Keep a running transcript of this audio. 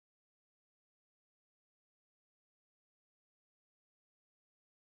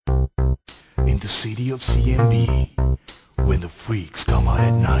In the city of CMB, when the freaks come out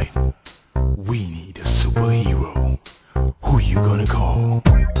at night, we need a superhero. Who you gonna call?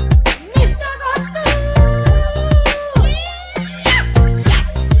 Mr. Kottu!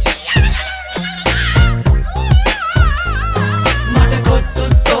 Mata Kottu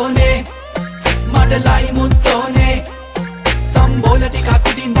tone, mata laimu tone. Sambola tika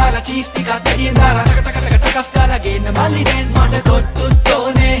kudin dala, cheese tika tadiyan dala. Taka taka taka takas kala gena mali den. Mata Kottu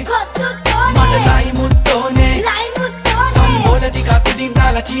tone, mata laimu tone. Sambola tika kudin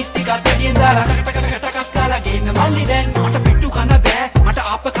dala, cheese tika tadiyan dala. Taka taka taka takas kala gena mali den. Mata pittu kana bෑ, mata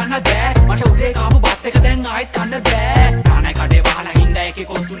apa kana bෑ. Mata ude kaapu baත් එක දැන් ආයෙත් කන්න බෑ. නානයි කඩේ වහලා හින්දා එකේ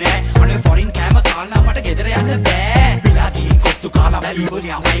කොත්තු නෑ. අනේ ෆොරින් කෑම කාලා මට ගෙදර යන්න බෑ. බිලාදී කොත්තු කාලා බැලි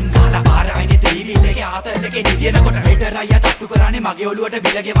වලින් අවයින් ගාලා පාර අයිනේ ත්‍රිවිල් එකේ ආතල් එකේ නිදිනකොට හෙටර් අයියා චට්ටු කරානේ මගේ ඔළුවට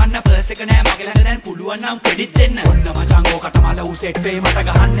බිල ගෙවන්න පර්ස් එක නෑ මගේ ළඟ දැන් පුළුවන් නම් ක්‍රෙඩිට් දෙන්න. ඔන්න මචං ඕකට මල ඌ සෙට් වේ මට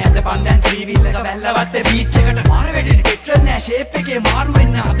ගහන්න ඇදපන් දැන් ත්‍රිවිල් එක බැල්ලවත්තේ බීච් එකට මාර වෙඩිලි පෙට්‍රල් නෑ ෂේප් එකේ මාරු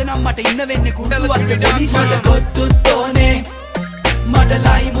වෙන්න අද නම් මට ඉන්න වෙන්නේ කුඩුවත් පොලිස් මට කොත්තු තෝනේ මට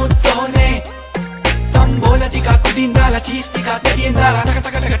ලයිමු තෝනේ සම්බෝල ටිකක් උඩින් දාලා චීස් ටිකක් දෙඩියෙන් දාලා ටක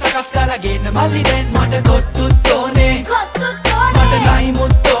ටක ටක ටකස් දාලා ගේන්න මල්ලි දැන් මට කොත්තු තෝනේ මට ලයිමු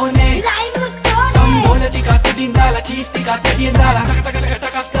තෝනේ සම්බෝල ටිකක් උඩින් දාලා චීස් ටිකක් දෙඩියෙන් දාලා ටක ටක ටක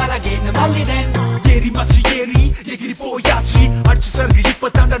ටකස් දාලා ගේන්න මල්ලි දැන් ஏரி மச்சி ஏரி எகிரி போயாச்சி அடிச்சு சருகு இப்ப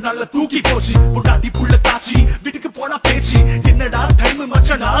தாண்ட நல்லா தூக்கி போச்சு பொண்டாட்டி புள்ள காச்சி வீட்டுக்கு போனா பேச்சு என்னடா டைம்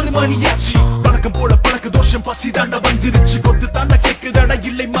மச்சான் 4 மணி ஆச்சு பழக்கம் போல பழக்க தோஷம் பசி தாண்ட வந்துருச்சு கொத்து தாண்ட கேக்குதாடா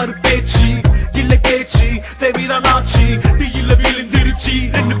இல்லை மறு பேச்சு இல்லை பேச்சு தேவிதான் ஆச்சு தீயில விழுந்திருச்சு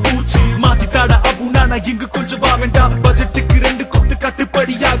ரெண்டு பூச்சி மாத்தி தாடா அபு நானா இங்கு கொஞ்சம் வா வேண்டாம் பட்ஜெட்டுக்கு 2 கொத்து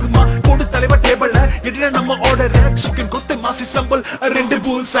கட்டுப்படி ஆகுமா போடு தலைவர் டேபிள்ல என்ன நம்ம ஆர்டர் சிக்கன் கொத்து மாசி சம்பல் 2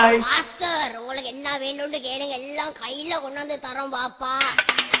 பூல்சாய் மாஸ்டர் உங்களுக்கு என்ன வேணும்னு கேளுங்க எல்லாம் கையில கொண்டு வந்து தரோம் பாப்பா.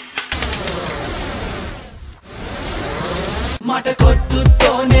 මට කොත්තු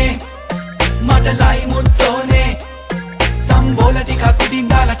තෝනේ මට ලයිමු තෝනේ සම්බෝල ටිකක් උඩින්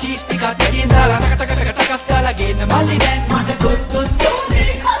දාලා චීස් ටිකක් දෙඩියෙන් දාලා ටක ටක ටක ටකස් දාලා ගේන්න මල්ලි දැන් මට කොත්තු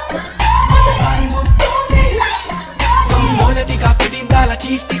තෝනේ මට ලයිමු තෝනේ සම්බෝල ටිකක් උඩින් දාලා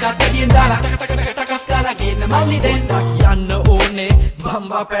චීස් ටිකක් දෙඩියෙන් දාලා ටක ටක ටක ටකස් දාලා ගේන්න මල්ලි දැන් කියන්න ඕනේ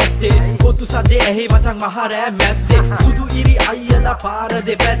බම්බා පැත්තේ කොතු සදේ ඇහි මචං මහරෑ මැත්තේ සුදු ඉරි අයියලා පාර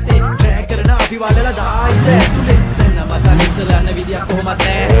දෙපැත්තේ ට්‍රැක් කරන අපි වලලා දායිද ඇතුලේ දැන් මචං ඉස්සලා යන විදියක් කොහොමද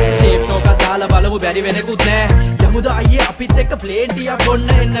නැහැ ෂේප් එක දාලා බලමු බැරි වෙනෙකුත් නැහැ යමුද අයියේ අපිත් එක්ක ප්ලේන් ටිකක් බොන්න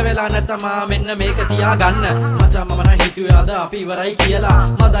එන්න වෙලා නැතමා මෙන්න මේක තියා ගන්න මචං මම නම් හිතුවේ අද අපි ඉවරයි කියලා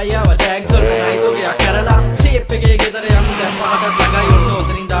මද අයියාව ටැග්ස් වලට නයිටෝගයක් කරලා ෂේප් එකේ ගෙදර යමු දැන් මහකට ළඟයි ඔන්න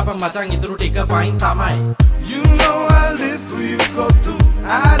උතනින් දාපන් මචං ඉතුරු ටික පයින් තමයි. You know I live for you, Kottu.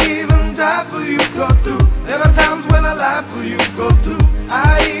 I'd even die for you, Kottu. There are times when I lie for you, Kottu. I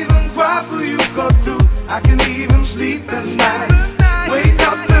even cry for you, Kottu. I can even sleep at night. Wake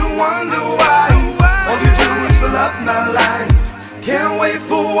up and wonder why. All you do is fill up my life. Can't wait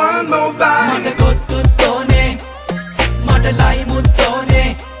for one more bite. මට කොත්තු තෝනේ මට ලයිමු තෝනේ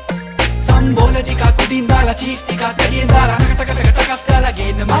සම්බෝල ටිකක් උඩින් දාලා cheese ටිකක් දෙඩියෙන් දාලා ටක ටක ටක ටකස් දාලා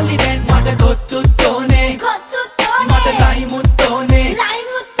ගේන්න මල්ලි දැන් මට කොත්තු තෝනේ මට ලයිමු තෝනේ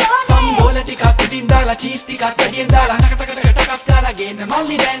සම්බෝල ටිකක් උඩින් දාලා චීස් ටිකක් දෙඩියෙන් දාලා ටක ටක ටක ටකස් දාලා ගේන්න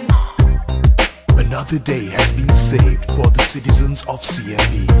මල්ලි දැන්. Another day has been saved for the citizens of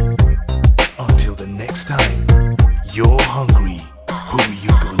CMB. Until the next time, you're hungry. Who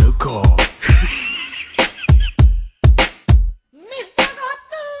you gonna call? Mr.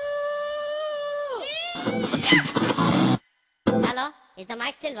 Kottu! Hello, is the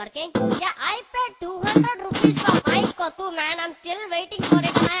mic still working? Yeah, I paid 200 rupees for mic, Kottu, man. I'm still waiting for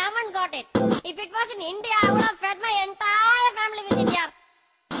it and I haven't got it. If it was in India, I would have fed my entire family with it here.